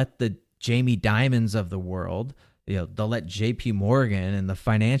 they'll let the Jamie Dimons of the world, they'll let JP Morgan and the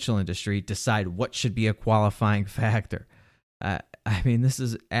financial industry decide what should be a qualifying factor. This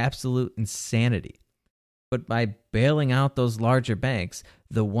is absolute insanity. But by bailing out those larger banks,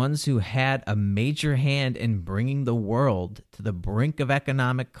 the ones who had a major hand in bringing the world to the brink of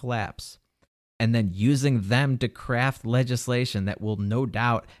economic collapse, and then using them to craft legislation that will no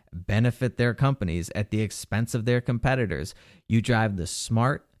doubt benefit their companies at the expense of their competitors, you drive the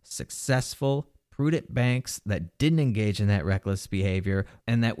smart, successful, prudent banks that didn't engage in that reckless behavior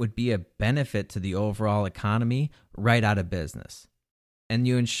and that would be a benefit to the overall economy right out of business. And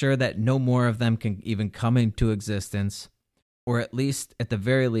you ensure that no more of them can even come into existence, or at the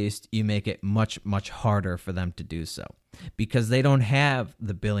very least, you make it much, much harder for them to do so, because they don't have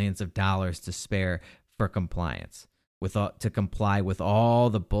the billions of dollars to spare for compliance, to comply with all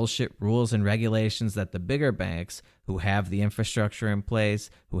the bullshit rules and regulations that the bigger banks, who have the infrastructure in place,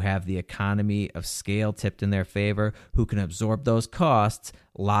 who have the economy of scale tipped in their favor, who can absorb those costs,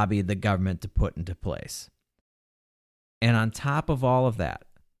 lobby the government to put into place. And on top of all of that,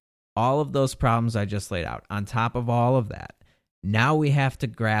 all of those problems I just laid out, on top of all of that, now we have to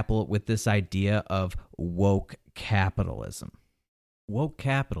grapple with this idea of woke capitalism. Woke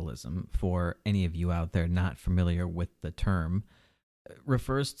capitalism, for any of you out there not familiar with the term,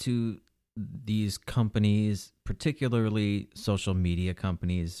 refers to these companies, particularly social media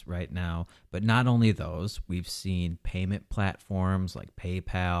companies right now, but not only those. We've seen payment platforms like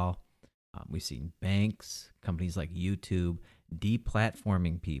PayPal. We've seen banks, companies like YouTube,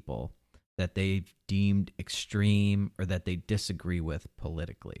 deplatforming people that they've deemed extreme or that they disagree with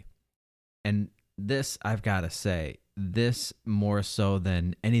politically. And this, I've got to say, this more so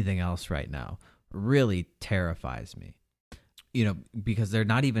than anything else right now really terrifies me. Because they're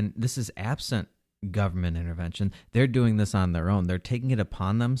not even, this is absent government intervention. They're doing this on their own. They're taking it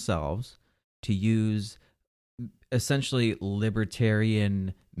upon themselves to use essentially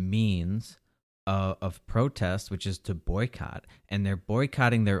libertarian means of protest, which is to boycott, and they're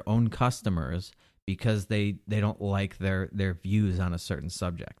boycotting their own customers because they don't like their views on a certain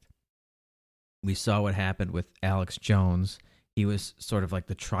subject. We saw what happened with Alex Jones. He was sort of like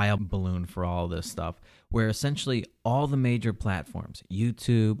the trial balloon for all this stuff, where essentially all the major platforms,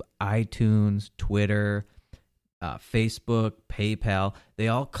 YouTube, iTunes, Twitter, Facebook, PayPal, they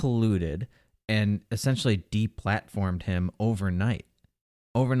all colluded and essentially deplatformed him overnight.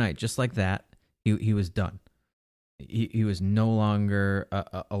 Overnight, just like that, he was done. He was no longer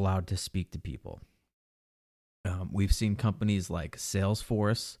allowed to speak to people. We've seen companies like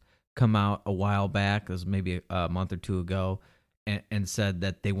Salesforce come out a while back, it was maybe a month or two ago, and said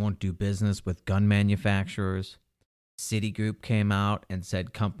that they won't do business with gun manufacturers. Citigroup came out and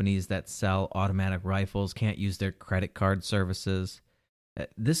said companies that sell automatic rifles can't use their credit card services.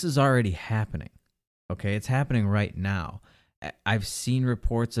 This is already happening. Okay, it's happening right now. I've seen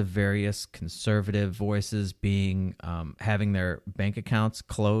reports of various conservative voices being having their bank accounts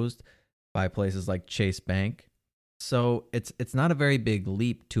closed by places like Chase Bank. So it's not a very big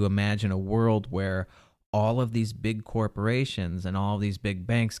leap to imagine a world where all of these big corporations and all of these big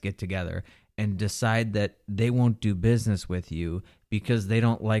banks get together and decide that they won't do business with you because they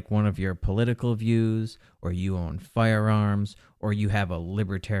don't like one of your political views, or you own firearms, or you have a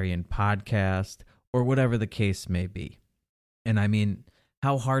libertarian podcast, or whatever the case may be. And I mean,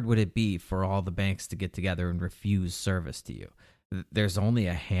 how hard would it be for all the banks to get together and refuse service to you? There's only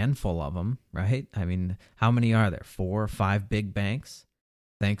a handful of them, right? I mean, how many are there? 4 or 5 big banks,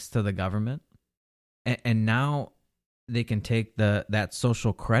 thanks to the government? And now they can take that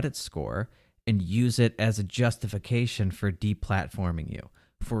social credit score and use it as a justification for deplatforming you,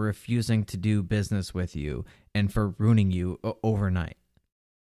 for refusing to do business with you, and for ruining you overnight.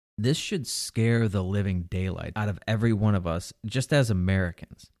 This should scare the living daylight out of every one of us, just as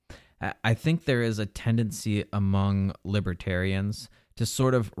Americans. I think there is a tendency among libertarians to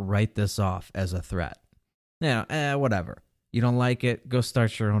sort of write this off as a threat. Whatever. You don't like it, go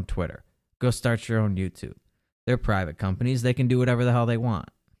start your own Twitter. Go start your own YouTube. They're private companies. They can do whatever the hell they want.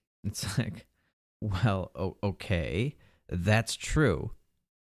 It's like, well, okay, that's true.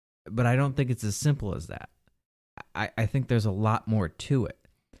 But I don't think it's as simple as that. I think there's a lot more to it.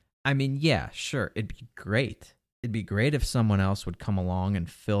 I mean, yeah, sure, it'd be great. It'd be great if someone else would come along and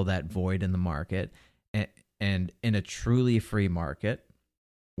fill that void in the market. And in a truly free market,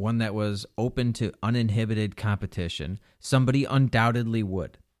 one that was open to uninhibited competition, somebody undoubtedly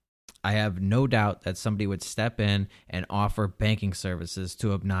would. I have no doubt that somebody would step in and offer banking services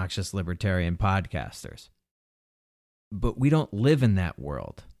to obnoxious libertarian podcasters. But we don't live in that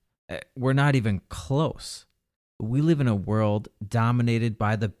world. We're not even close. We live in a world dominated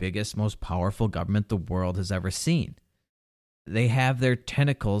by the biggest, most powerful government the world has ever seen. They have their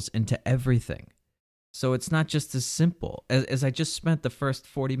tentacles into everything. So it's not just as simple as I just spent the first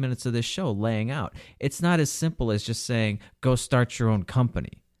 40 minutes of this show laying out. It's not as simple as just saying, go start your own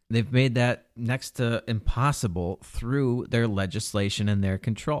company. They've made that next to impossible through their legislation and their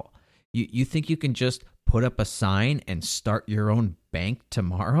control. You think you can just put up a sign and start your own bank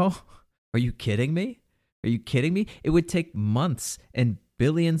tomorrow? Are you kidding me? Are you kidding me? It would take months and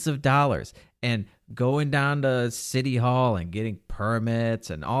billions of dollars and going down to City Hall and getting permits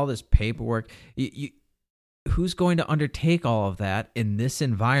and all this paperwork. Who's going to undertake all of that in this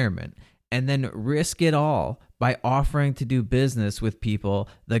environment and then risk it all by offering to do business with people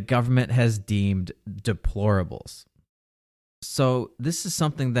the government has deemed deplorables? So this is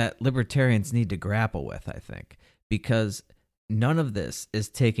something that libertarians need to grapple with, I think, because none of this is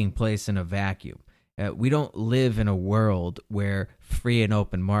taking place in a vacuum. We don't live in a world where free and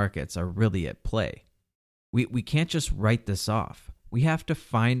open markets are really at play. We can't just write this off. We have to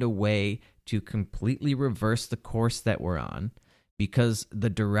find a way to completely reverse the course that we're on, because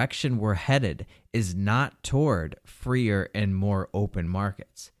the direction we're headed is not toward freer and more open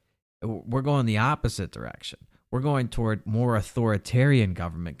markets. We're going the opposite direction. We're going toward more authoritarian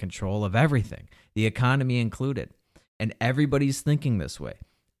government control of everything, the economy included. And everybody's thinking this way.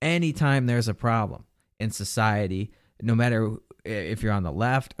 Anytime there's a problem in society, no matter if you're on the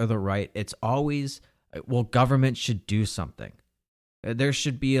left or the right, it's always, well, government should do something. There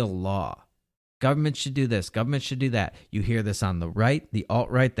should be a law. Government should do this. Government should do that. You hear this on the right, the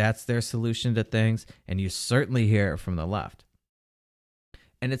alt-right, that's their solution to things. And you certainly hear it from the left.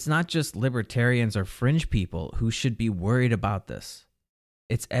 And it's not just libertarians or fringe people who should be worried about this.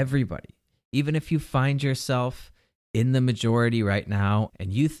 It's everybody. Even if you find yourself in the majority right now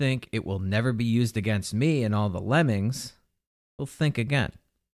and you think it will never be used against me and all the lemmings, well, think again.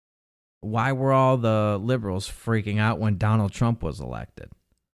 Why were all the liberals freaking out when Donald Trump was elected?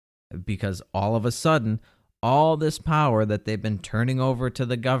 Because all of a sudden, all this power that they've been turning over to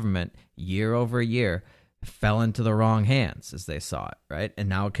the government year over year fell into the wrong hands as they saw it, right? And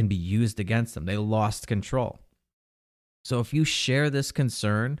now it can be used against them. They lost control. So if you share this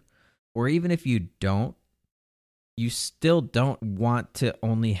concern, or even if you don't, you still don't want to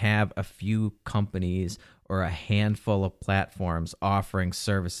only have a few companies or a handful of platforms offering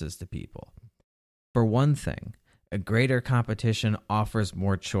services to people. For one thing, a greater competition offers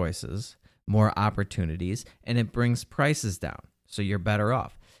more choices, more opportunities, and it brings prices down, so you're better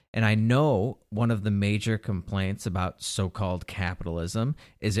off. And I know one of the major complaints about so-called capitalism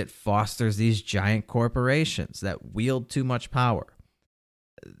is it fosters these giant corporations that wield too much power.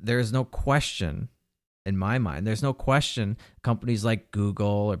 There's no question, in my mind, there's no question companies like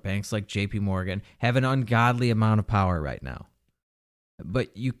Google or banks like JP Morgan have an ungodly amount of power right now.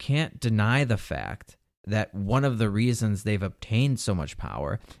 But you can't deny the fact that one of the reasons they've obtained so much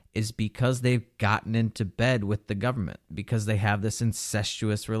power is because they've gotten into bed with the government, because they have this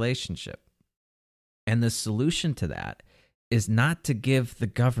incestuous relationship. And the solution to that is not to give the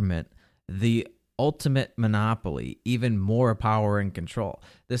government the ultimate monopoly, even more power and control.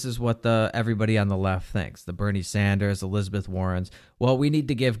 This is what everybody on the left thinks. The Bernie Sanders, Elizabeth Warrens. Well, we need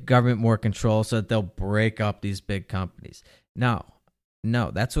to give government more control so that they'll break up these big companies.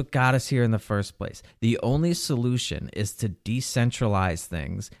 No, that's what got us here in the first place. The only solution is to decentralize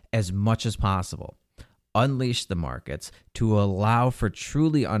things as much as possible, unleash the markets to allow for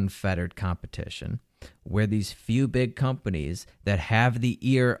truly unfettered competition, where these few big companies that have the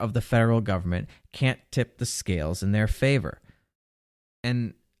ear of the federal government can't tip the scales in their favor.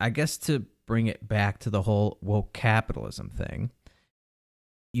 And I guess to bring it back to the whole woke capitalism thing,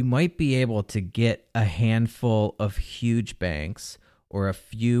 you might be able to get a handful of huge banks or a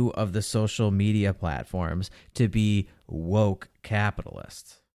few of the social media platforms to be woke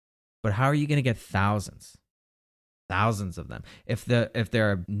capitalists. But how are you going to get thousands of them? If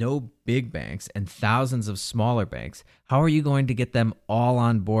there are no big banks and thousands of smaller banks, how are you going to get them all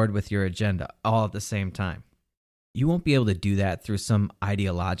on board with your agenda all at the same time? You won't be able to do that through some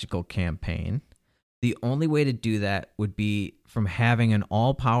ideological campaign. The only way to do that would be from having an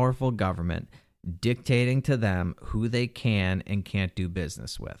all-powerful government dictating to them who they can and can't do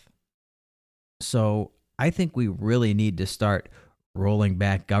business with. So I think we really need to start rolling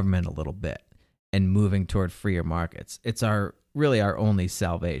back government a little bit and moving toward freer markets. It's really our only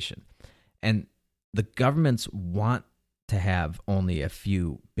salvation. And the governments want to have only a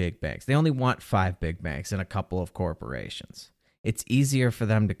few big banks. They only want 5 big banks and a couple of corporations. It's easier for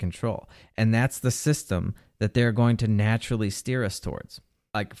them to control. And that's the system that they're going to naturally steer us towards.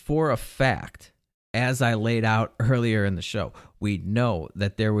 Like, for a fact, as I laid out earlier in the show, we know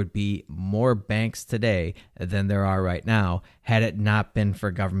that there would be more banks today than there are right now had it not been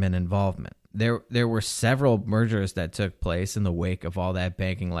for government involvement. There were several mergers that took place in the wake of all that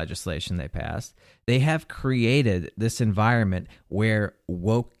banking legislation they passed. They have created this environment where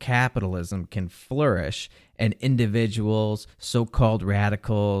woke capitalism can flourish and individuals, so-called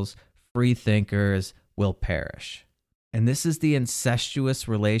radicals, free thinkers will perish. And this is the incestuous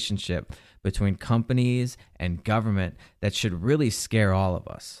relationship between companies and government that should really scare all of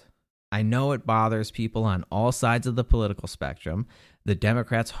us. I know it bothers people on all sides of the political spectrum. The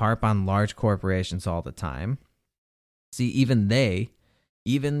Democrats harp on large corporations all the time. See, even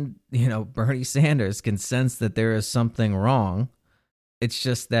Bernie Sanders can sense that there is something wrong. It's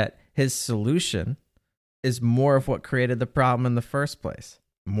just that his solution is more of what created the problem in the first place.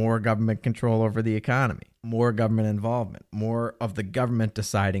 More government control over the economy, more government involvement, more of the government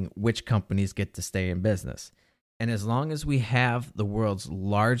deciding which companies get to stay in business. And as long as we have the world's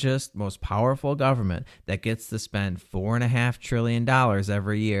largest, most powerful government that gets to spend $4.5 trillion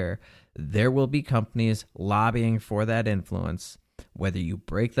every year, there will be companies lobbying for that influence, whether you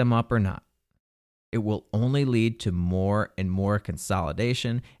break them up or not. It will only lead to more and more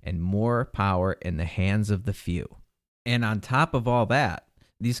consolidation and more power in the hands of the few. And on top of all that,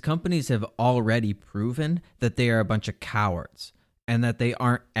 these companies have already proven that they are a bunch of cowards and that they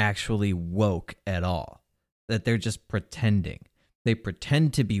aren't actually woke at all, that they're just pretending. They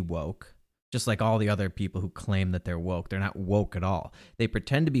pretend to be woke, just like all the other people who claim that they're woke. They're not woke at all. They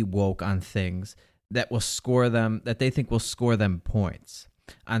pretend to be woke on things that will score them, that they think will score them points,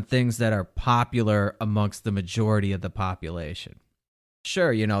 on things that are popular amongst the majority of the population.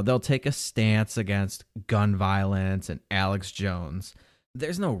 Sure, they'll take a stance against gun violence and Alex Jones.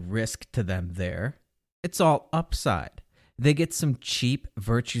 There's no risk to them there. It's all upside. They get some cheap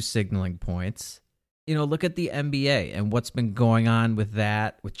virtue signaling points. Look at the NBA and what's been going on with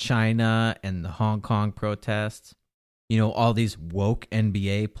that, with China and the Hong Kong protests. All these woke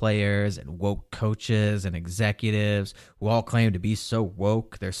NBA players and woke coaches and executives who all claim to be so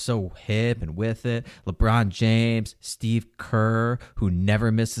woke. They're so hip and with it. LeBron James, Steve Kerr, who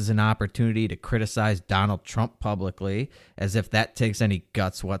never misses an opportunity to criticize Donald Trump publicly, as if that takes any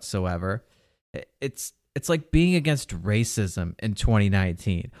guts whatsoever. It's like being against racism in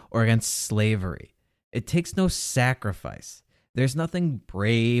 2019 or against slavery. It takes no sacrifice. There's nothing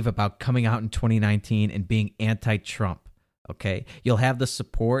brave about coming out in 2019 and being anti-Trump, okay? You'll have the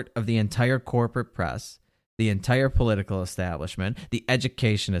support of the entire corporate press, the entire political establishment, the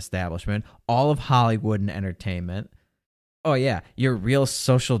education establishment, all of Hollywood and entertainment. Oh yeah, you're real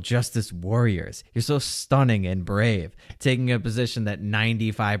social justice warriors. You're so stunning and brave, taking a position that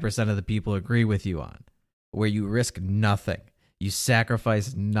 95% of the people agree with you on, where you risk nothing. You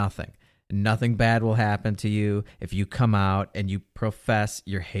sacrifice nothing. Nothing bad will happen to you if you come out and you profess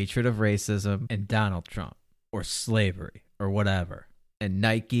your hatred of racism and Donald Trump or slavery or whatever. And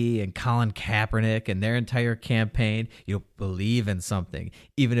Nike and Colin Kaepernick and their entire campaign, you'll believe in something,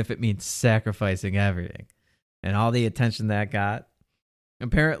 even if it means sacrificing everything. And all the attention that got,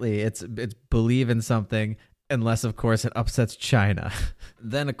 apparently it's believe in something, unless, of course, it upsets China.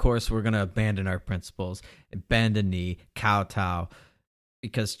 Then, of course, we're going to abandon our principles, bend a knee, kowtow,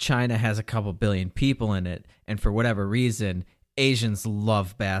 because China has a couple billion people in it, and for whatever reason, Asians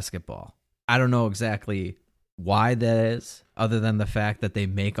love basketball. I don't know exactly why that is, other than the fact that they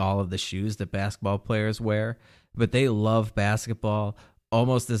make all of the shoes that basketball players wear, but they love basketball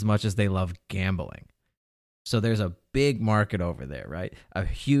almost as much as they love gambling. So there's a big market over there, right? A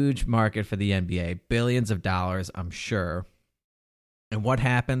huge market for the NBA, billions of dollars, I'm sure. And what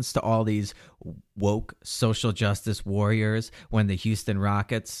happens to all these woke social justice warriors when the Houston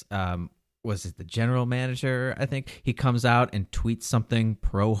Rockets, was it the general manager, I think, he comes out and tweets something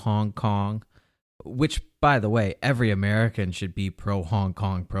pro-Hong Kong, which, by the way, every American should be pro-Hong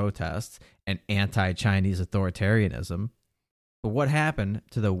Kong protests and anti-Chinese authoritarianism. But what happened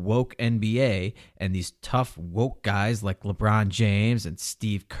to the woke NBA and these tough woke guys like LeBron James and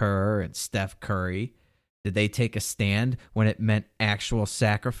Steve Kerr and Steph Curry? Did they take a stand when it meant actual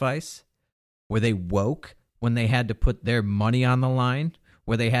sacrifice? Were they woke when they had to put their money on the line?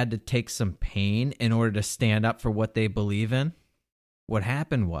 Where they had to take some pain in order to stand up for what they believe in? What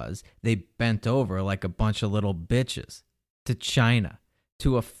happened was they bent over like a bunch of little bitches to China,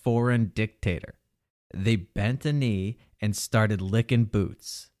 to a foreign dictator. They bent a knee and started licking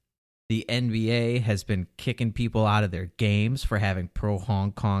boots. The NBA has been kicking people out of their games for having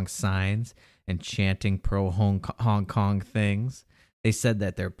pro-Hong Kong signs and chanting pro-Hong Kong things. They said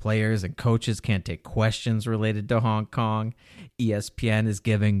that their players and coaches can't take questions related to Hong Kong. ESPN is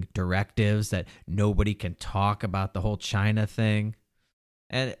giving directives that nobody can talk about the whole China thing.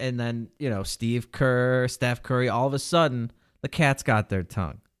 And then, Steph Curry, all of a sudden, the cat's got their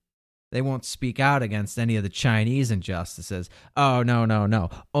tongue. They won't speak out against any of the Chinese injustices. Oh, no.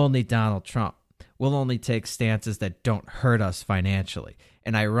 Only Donald Trump. We'll only take stances that don't hurt us financially.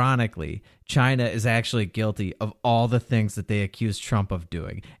 And ironically, China is actually guilty of all the things that they accuse Trump of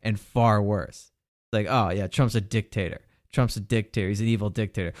doing, and far worse. Like, oh, yeah, Trump's a dictator. He's an evil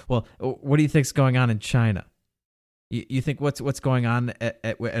dictator. Well, what do you think's going on in China? You think what's going on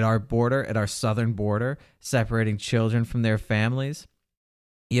at our border, at our southern border, separating children from their families?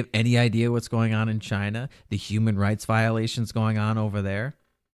 You have any idea what's going on in China? The human rights violations going on over there?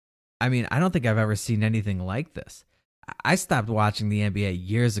 I mean, I don't think I've ever seen anything like this. I stopped watching the NBA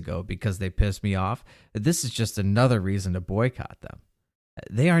years ago because they pissed me off. This is just another reason to boycott them.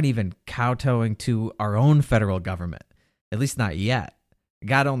 They aren't even kowtowing to our own federal government, at least not yet.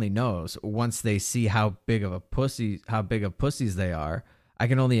 God only knows. Once they see how big of pussies they are, I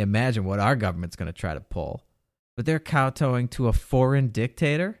can only imagine what our government's going to try to pull. But they're kowtowing to a foreign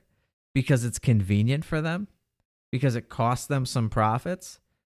dictator because it's convenient for them, because it costs them some profits.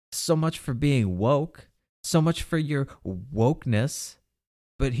 So much for being woke, so much for your wokeness.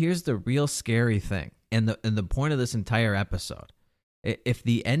 But here's the real scary thing, and the point of this entire episode. If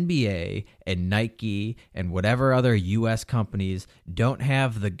the NBA and Nike and whatever other U.S. companies don't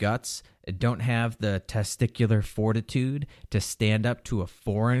have the guts, don't have the testicular fortitude to stand up to a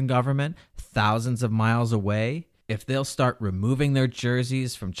foreign government thousands of miles away, if they'll start removing their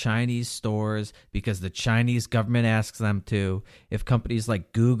jerseys from Chinese stores because the Chinese government asks them to, if companies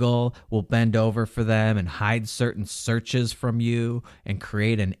like Google will bend over for them and hide certain searches from you and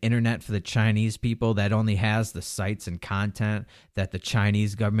create an internet for the Chinese people that only has the sites and content that the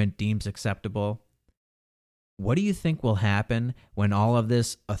Chinese government deems acceptable, what do you think will happen when all of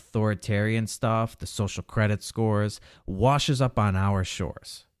this authoritarian stuff, the social credit scores, washes up on our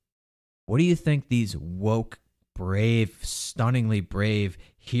shores? What do you think these woke, brave, stunningly brave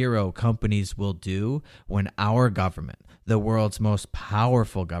hero companies will do when our government, the world's most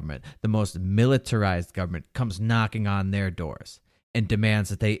powerful government, the most militarized government, comes knocking on their doors and demands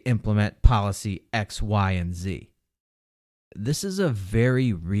that they implement policy X, Y, and Z? This is a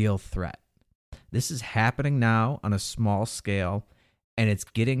very real threat. This is happening now on a small scale, and it's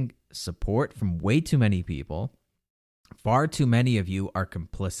getting support from way too many people. Far too many of you are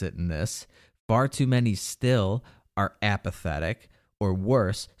complicit in this. Far too many still are apathetic, or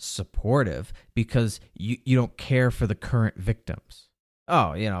worse, supportive, because you don't care for the current victims.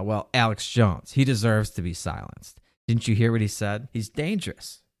 Oh, well, Alex Jones, he deserves to be silenced. Didn't you hear what he said? He's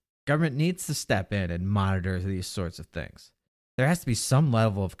dangerous. Government needs to step in and monitor these sorts of things. There has to be some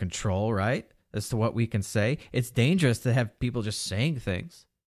level of control, right, as to what we can say. It's dangerous to have people just saying things.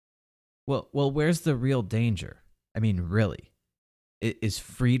 Well, where's the real danger? I mean, really? Is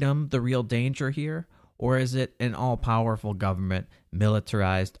freedom the real danger here? Or is it an all-powerful government,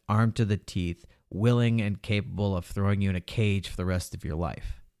 militarized, armed to the teeth, willing and capable of throwing you in a cage for the rest of your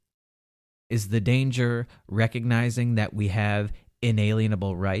life? Is the danger recognizing that we have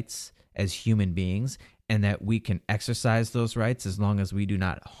inalienable rights as human beings and that we can exercise those rights as long as we do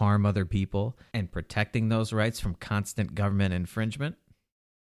not harm other people, and protecting those rights from constant government infringement?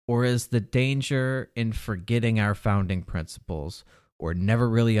 Or is the danger in forgetting our founding principles, or never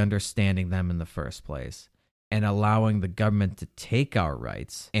really understanding them in the first place, and allowing the government to take our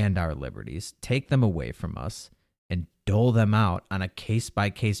rights and our liberties, take them away from us, and dole them out on a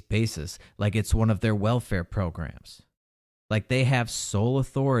case-by-case basis like it's one of their welfare programs? Like they have sole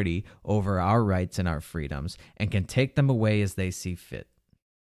authority over our rights and our freedoms and can take them away as they see fit.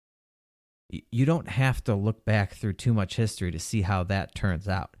 You don't have to look back through too much history to see how that turns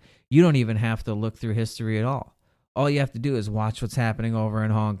out. You don't even have to look through history at all. All you have to do is watch what's happening over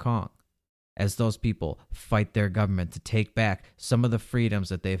in Hong Kong as those people fight their government to take back some of the freedoms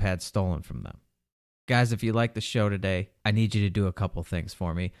that they've had stolen from them. Guys, if you like the show today, I need you to do a couple things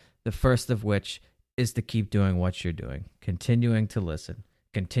for me. The first of which is to keep doing what you're doing, continuing to listen,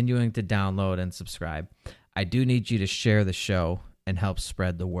 continuing to download and subscribe. I do need you to share the show and help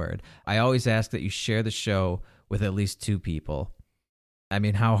spread the word. I always ask that you share the show with at least 2 people. I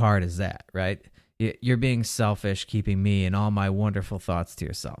mean, how hard is that, right? You're being selfish, keeping me and all my wonderful thoughts to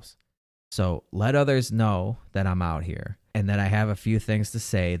yourselves. So let others know that I'm out here and that I have a few things to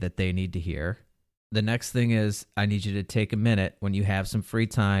say that they need to hear. The next thing is I need you to take a minute when you have some free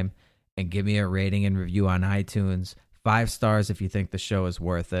time and give me a rating and review on iTunes. 5 stars if you think the show is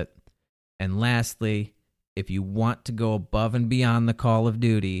worth it. And lastly, if you want to go above and beyond the call of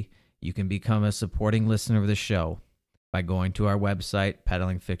duty, you can become a supporting listener of the show by going to our website,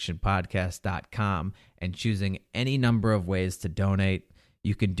 peddlingfictionpodcast.com, and choosing any number of ways to donate.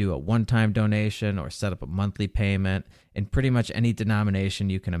 You can do a one-time donation or set up a monthly payment in pretty much any denomination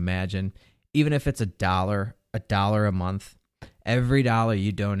you can imagine. Even if it's $1 a month, every dollar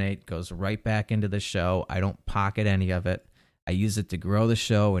you donate goes right back into the show. I don't pocket any of it. I use it to grow the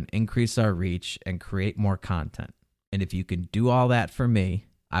show and increase our reach and create more content. And if you can do all that for me,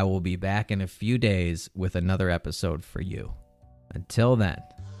 I will be back in a few days with another episode for you. Until then,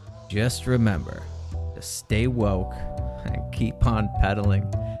 just remember to stay woke and keep on peddling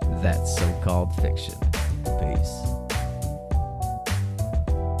that so-called fiction. Peace.